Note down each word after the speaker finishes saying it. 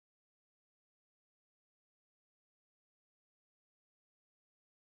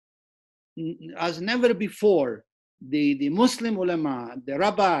as never before, the Muslim ulama, the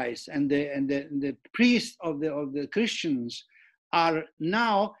rabbis, and the priests of the Christians are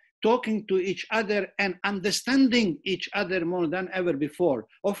now talking to each other and understanding each other more than ever before.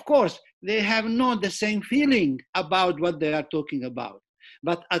 Of course, they have not the same feeling about what they are talking about,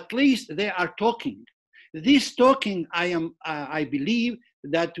 but at least they are talking. This talking, I believe,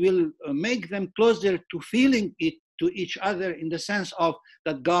 that will make them closer to feeling it to each other in the sense of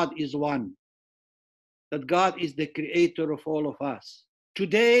that God is one, that God is the creator of all of us.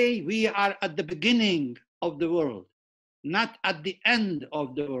 Today, we are at the beginning of the world, not at the end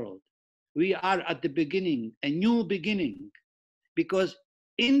of the world. We are at the beginning, a new beginning, because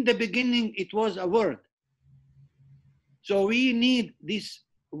in the beginning, it was a word. So we need this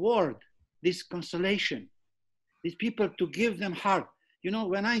word, this consolation, these people to give them heart. You know,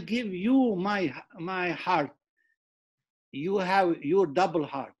 when I give you my heart, you have your double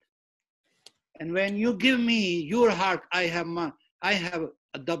heart. And when you give me your heart, I have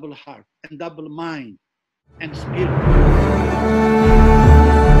a double heart and double mind and spirit.